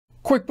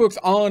QuickBooks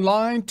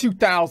Online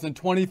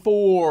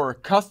 2024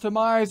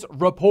 Customize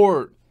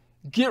Report.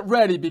 Get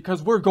ready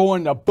because we're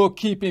going to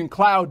Bookkeeping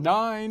Cloud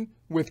 9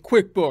 with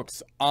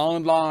QuickBooks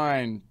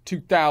Online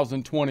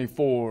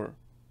 2024.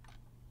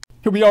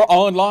 Here we are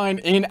online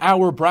in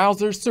our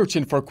browser,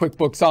 searching for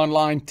QuickBooks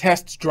Online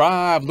Test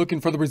Drive,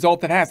 looking for the result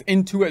that has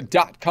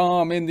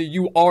Intuit.com in the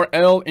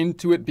URL,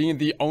 Intuit being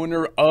the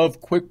owner of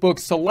QuickBooks,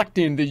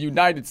 selecting the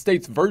United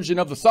States version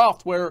of the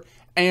software,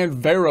 and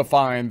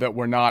verifying that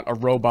we're not a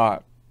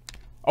robot.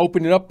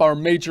 Opening up our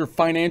major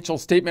financial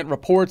statement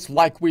reports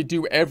like we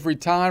do every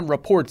time,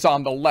 reports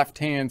on the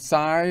left-hand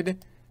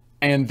side.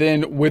 And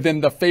then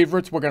within the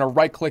favorites, we're going to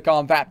right-click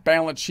on that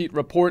balance sheet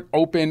report,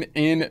 open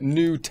in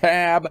new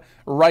tab,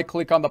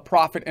 right-click on the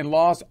profit and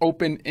loss,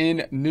 open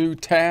in new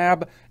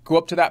tab, go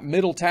up to that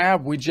middle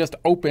tab we just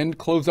opened,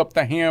 close up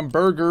the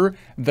hamburger.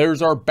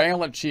 There's our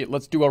balance sheet.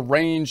 Let's do a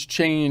range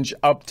change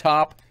up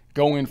top,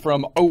 going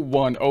from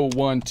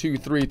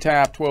 01/01/23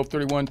 tab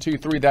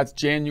 12/31/23. That's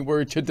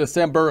January to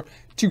December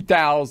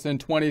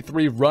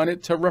 2023. Run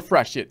it to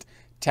refresh it.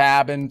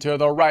 Tabbing to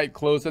the right,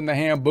 closing the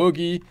ham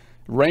boogie.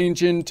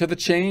 Ranging to the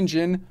change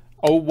in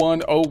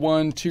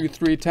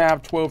 01/01/23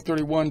 tab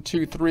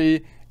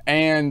 12/31/23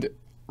 and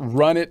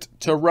run it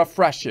to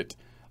refresh it.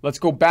 Let's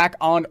go back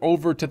on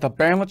over to the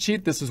balance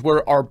sheet. This is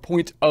where our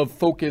point of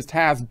focus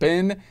has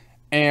been.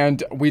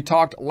 And we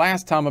talked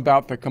last time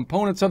about the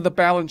components of the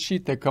balance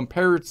sheet, the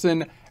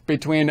comparison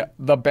between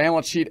the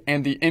balance sheet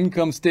and the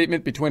income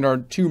statement between our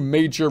two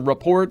major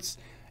reports.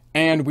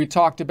 And we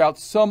talked about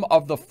some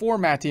of the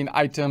formatting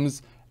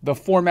items, the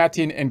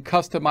formatting and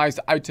customized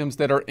items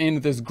that are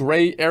in this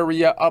gray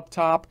area up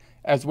top,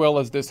 as well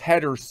as this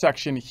header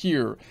section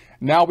here.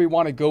 Now we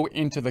want to go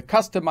into the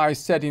customized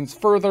settings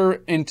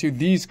further, into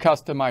these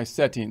customized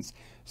settings.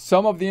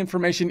 Some of the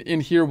information in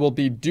here will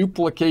be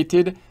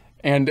duplicated.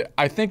 And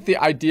I think the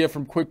idea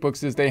from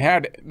QuickBooks is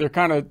they're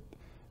kind of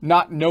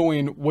not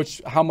knowing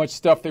how much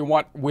stuff they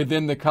want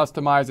within the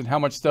customize and how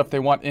much stuff they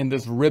want in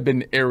this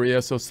ribbon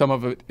area. So some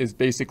of it is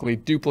basically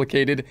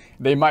duplicated.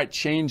 They might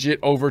change it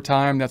over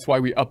time. That's why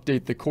we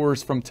update the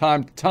course from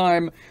time to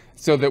time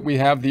so that we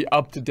have the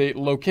up-to-date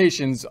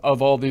locations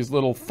of all these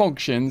little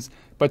functions.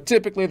 But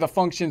typically the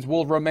functions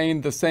will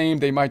remain the same.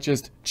 They might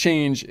just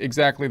change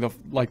exactly the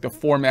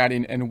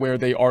formatting and where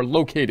they are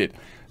located.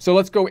 So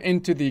let's go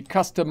into the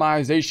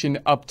customization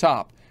up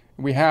top.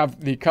 We have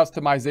the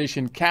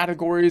customization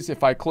categories.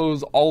 If I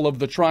close all of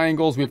the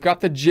triangles, we've got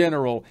the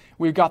general,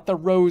 we've got the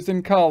rows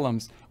and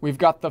columns, we've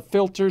got the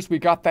filters, we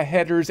got the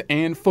headers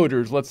and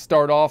footers. Let's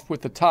start off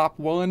with the top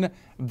one,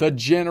 the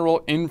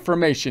general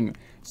information.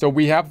 So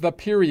we have the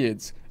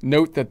periods.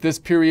 Note that this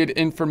period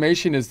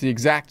information is the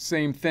exact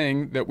same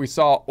thing that we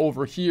saw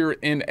over here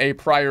in a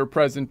prior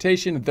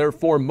presentation.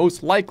 Therefore,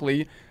 most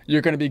likely,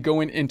 you're going to be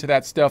going into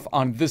that stuff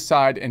on this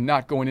side and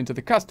not going into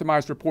the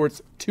customized reports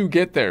to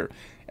get there.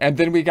 And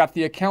then we got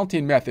the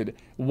accounting method.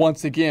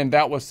 Once again,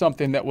 that was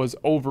something that was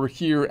over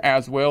here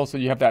as well. So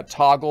you have that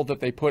toggle that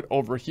they put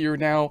over here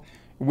now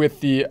with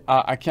the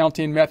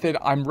accounting method.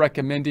 I'm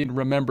recommending,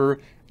 remember,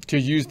 to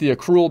use the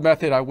accrual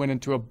method. I went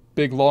into a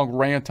big long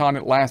rant on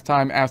it last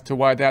time as to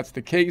why that's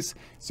the case.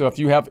 So if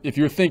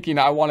you're thinking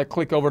I want to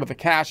click over to the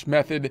cash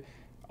method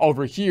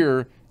over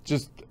here,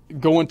 just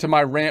go into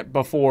my rant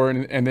before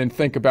and then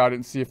think about it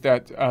and see if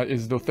that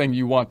is the thing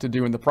you want to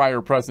do in the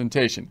prior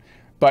presentation.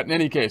 But in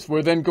any case,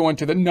 we're then going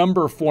to the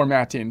number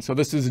formatting. So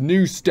this is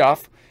new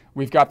stuff.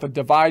 We've got the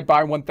divide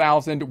by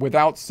 1,000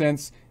 without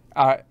cents,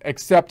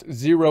 accept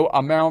zero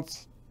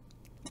amounts,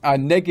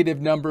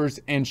 negative numbers,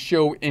 and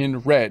show in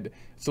red.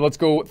 So let's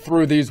go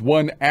through these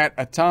one at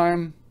a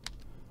time.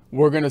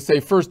 We're going to say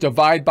first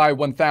divide by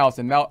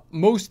 1,000. Now,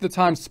 most of the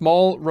time,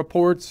 small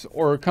reports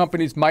or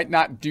companies might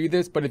not do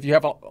this, but if you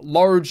have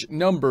large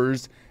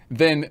numbers,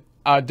 then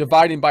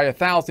dividing by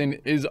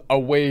 1,000 is a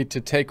way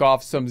to take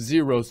off some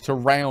zeros, to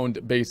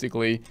round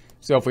basically.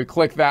 So if we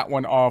click that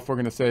one off, we're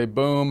going to say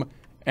boom,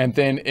 and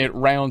then it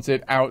rounds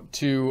it out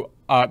to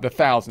the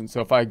 1,000.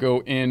 So if I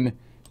go in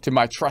to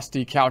my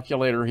trusty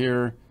calculator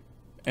here,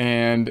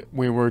 and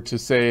we were to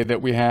say that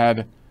we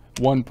had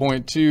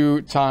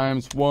 1.2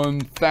 times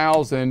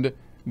 1,000,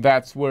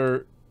 that's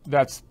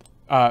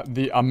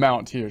the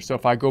amount here. So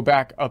if I go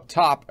back up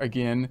top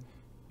again,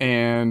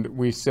 and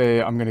we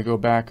say, I'm going to go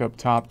back up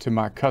top to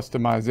my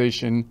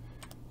customization.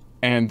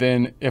 And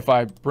then if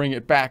I bring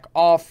it back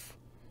off,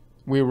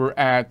 we were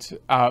at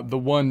the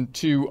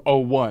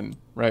 1,201,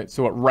 right?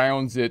 So it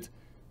rounds it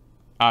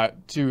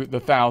to the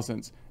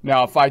thousands.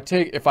 Now, if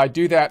I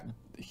do that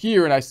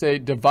here and I say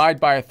divide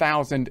by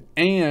 1,000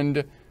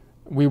 and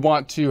we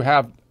want to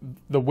have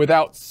the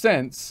without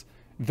cents,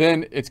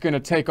 then it's going to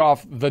take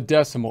off the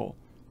decimal.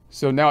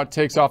 So now it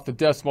takes off the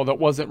decimal. That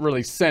wasn't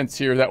really cents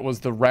here. That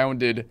was the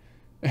rounded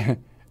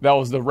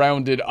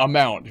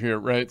amount here,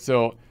 right?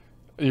 So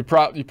you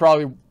probably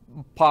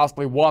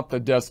possibly want the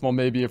decimal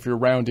maybe if you're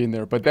rounding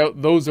there, but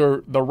those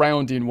are the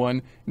rounding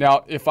one.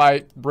 Now, if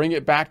I bring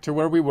it back to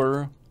where we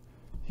were,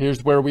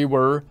 here's where we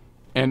were.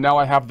 And now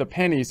I have the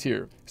pennies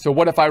here. So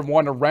what if I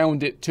want to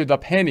round it to the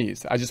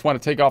pennies? I just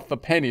want to take off the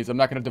pennies. I'm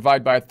not going to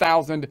divide by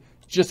 1,000,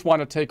 just want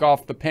to take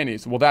off the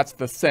pennies. Well, that's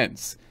the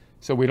cents.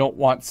 So we don't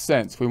want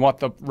cents. We want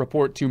the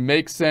report to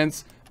make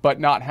sense, but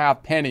not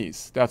have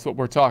pennies. That's what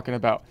we're talking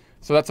about.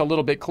 So that's a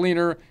little bit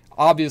cleaner.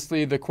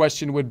 Obviously, the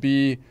question would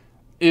be,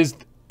 is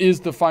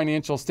the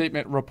financial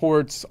statement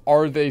reports,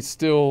 are they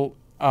still,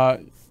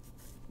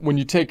 when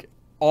you take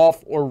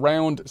off or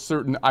round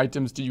certain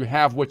items, do you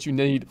have what you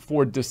need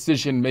for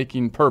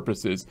decision-making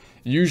purposes?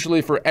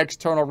 Usually for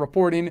external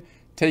reporting,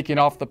 taking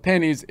off the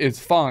pennies is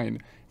fine.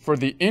 For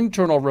the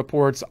internal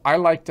reports, I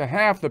like to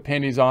have the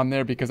pennies on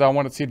there because I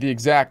want to see the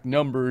exact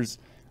numbers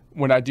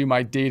when I do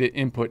my data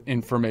input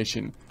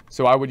information.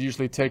 So I would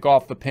usually take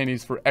off the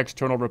pennies for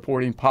external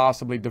reporting,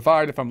 possibly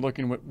divide if I'm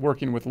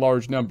working with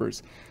large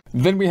numbers.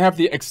 Then we have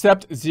the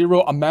accept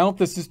zero amount.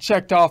 This is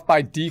checked off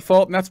by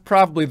default, and that's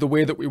probably the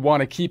way that we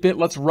want to keep it.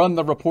 Let's run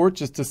the report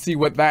just to see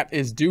what that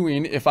is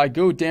doing. If I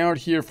go down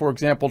here, for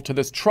example, to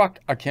this truck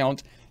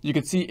account, you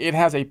can see it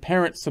has a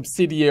parent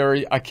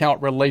subsidiary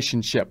account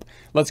relationship.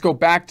 Let's go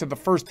back to the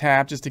first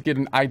tab just to get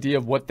an idea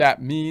of what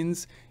that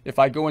means. If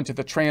I go into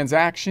the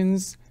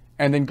transactions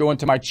and then go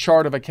into my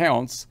chart of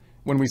accounts,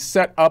 when we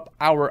set up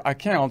our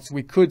accounts,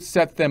 we could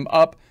set them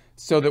up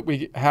so that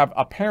we have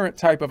a parent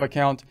type of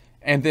account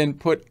and then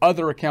put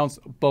other accounts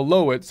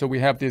below it. So we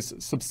have this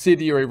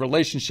subsidiary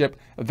relationship.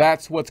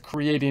 That's what's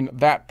creating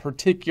that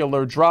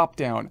particular drop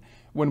down.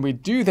 When we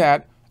do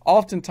that,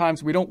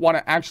 oftentimes we don't want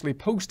to actually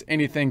post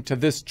anything to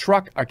this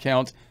truck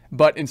account,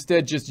 but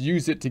instead just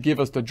use it to give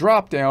us the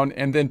drop down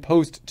and then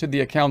post to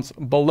the accounts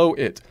below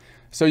it.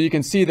 So you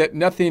can see that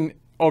nothing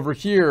over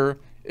here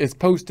is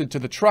posted to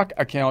the truck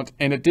account,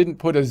 and it didn't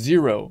put a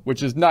zero,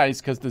 which is nice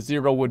because the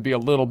zero would be a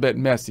little bit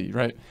messy,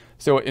 right?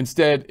 So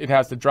instead it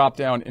has the drop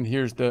down, and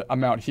here's the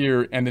amount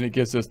here, and then it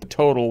gives us the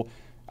total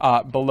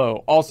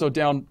below. Also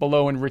down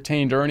below in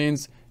retained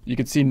earnings, you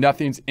can see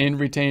nothing's in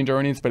retained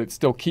earnings, but it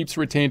still keeps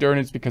retained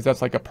earnings because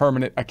that's like a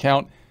permanent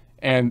account,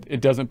 and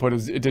it didn't put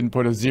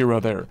a zero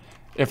there.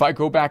 If I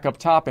go back up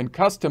top and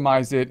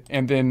customize it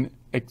and then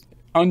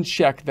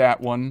uncheck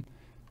that one,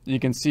 you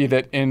can see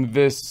that in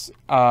this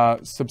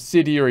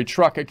subsidiary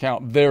truck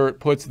account, there it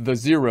puts the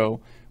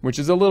zero, which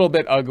is a little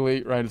bit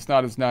ugly, right? It's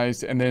not as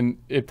nice, and then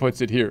it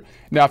puts it here.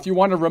 Now, if you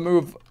want to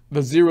remove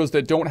the zeros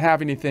that don't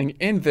have anything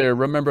in there,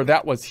 remember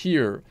that was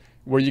here,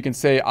 where you can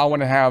say, I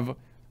want to have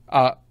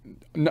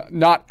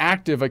not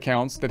active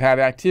accounts that had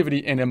activity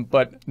in them,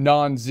 but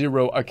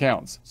non-zero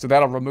accounts. So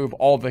that'll remove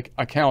all the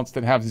accounts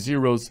that have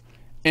zeros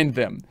in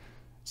them.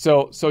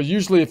 So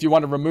usually if you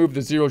want to remove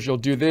the zeros, you'll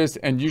do this,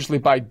 and usually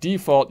by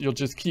default, you'll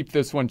just keep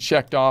this one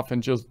checked off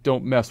and just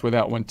don't mess with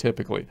that one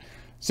typically.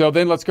 So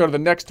then let's go to the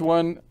next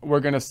one. We're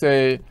going to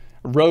say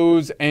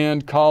rows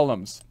and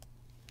columns.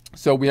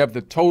 So we have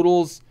the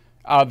totals,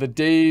 the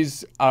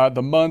days,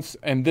 the months,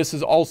 and this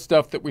is all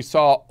stuff that we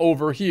saw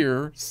over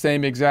here.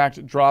 Same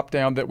exact drop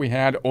down that we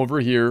had over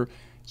here.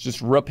 It's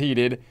just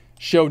repeated.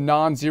 Show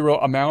non-zero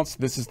amounts.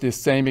 This is the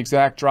same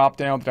exact drop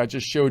down that I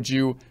just showed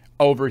you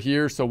over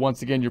here. So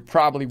once again, you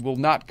probably will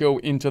not go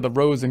into the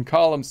rows and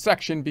columns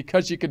section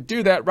because you could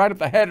do that right at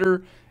the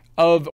header of